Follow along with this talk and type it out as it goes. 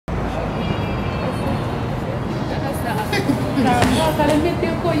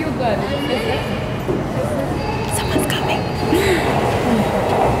Someone's coming.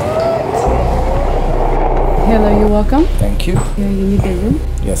 Hello, you're welcome. Thank you. Yeah, you need a room?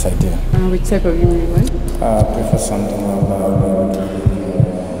 Yes, I do. Which type of room you want? I prefer something about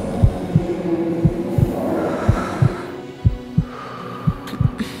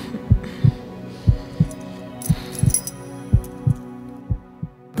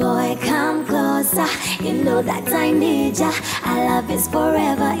Boy, come closer, you know that I need ya. Our love is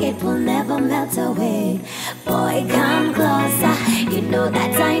forever, it will never melt away. Boy, come closer, you know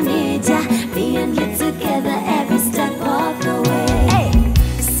that I need ya. Me and you together every step of the way. Hey,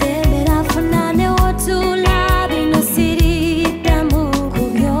 Sembera funane wotula bino siri tamu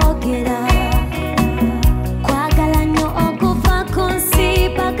kubyogera. Kwagala nyo okuva kunsi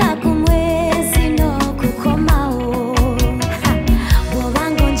paka kumwezi no kukomao.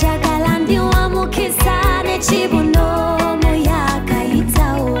 Bobango njagala ndi wamukisa ne chibuno moyaka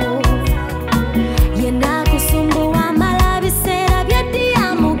itao. Yena kusumbuwa mala bisera byaddi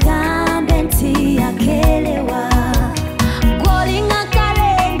ya mugambe nti yakelewa. Gwolinga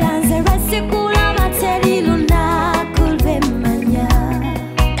kalenga nze lwesikula materi lunaku lwemmanya.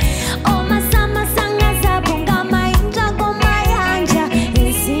 Omasamasa nga zabu nga mayinja g'omayanja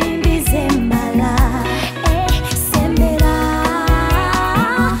ensimbi zemmala. Sembera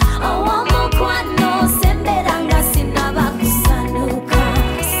owomukwano, sembera nga sinaba kusanuka.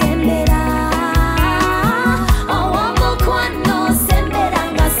 Sembera owomukwano, sembera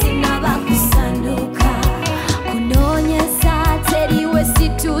nga sinaba kusanuka. Kunoonyeza teriwe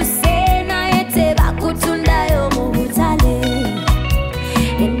situuse.